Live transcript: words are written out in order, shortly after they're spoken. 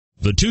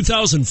The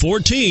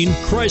 2014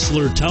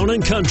 Chrysler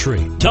Town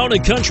Country. Town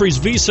Country's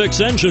V6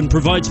 engine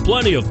provides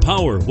plenty of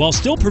power while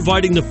still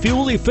providing the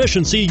fuel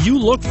efficiency you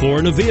look for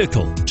in a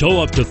vehicle.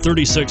 Tow up to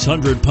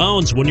 3,600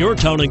 pounds when your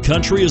Town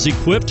Country is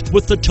equipped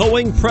with the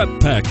Towing Prep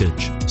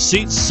Package.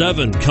 Seat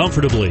 7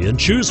 comfortably and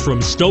choose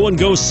from stow and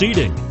go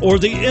seating or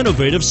the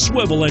innovative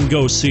swivel and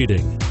go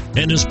seating,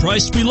 and is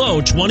priced below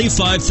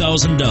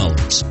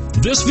 $25,000.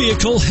 This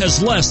vehicle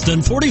has less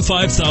than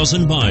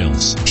 45,000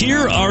 miles.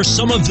 Here are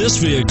some of this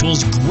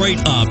vehicle's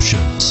great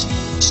options: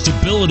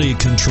 stability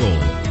control,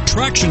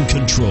 traction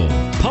control,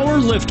 power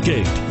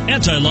liftgate,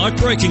 anti-lock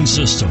braking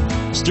system,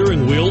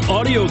 steering wheel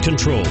audio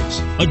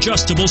controls,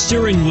 adjustable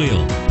steering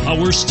wheel,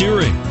 power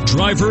steering,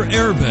 driver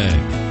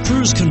airbag,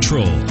 cruise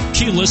control,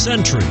 keyless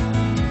entry.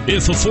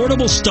 If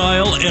affordable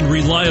style and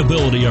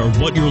reliability are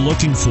what you're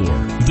looking for,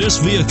 this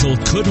vehicle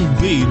couldn't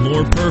be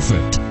more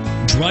perfect.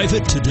 Drive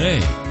it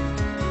today.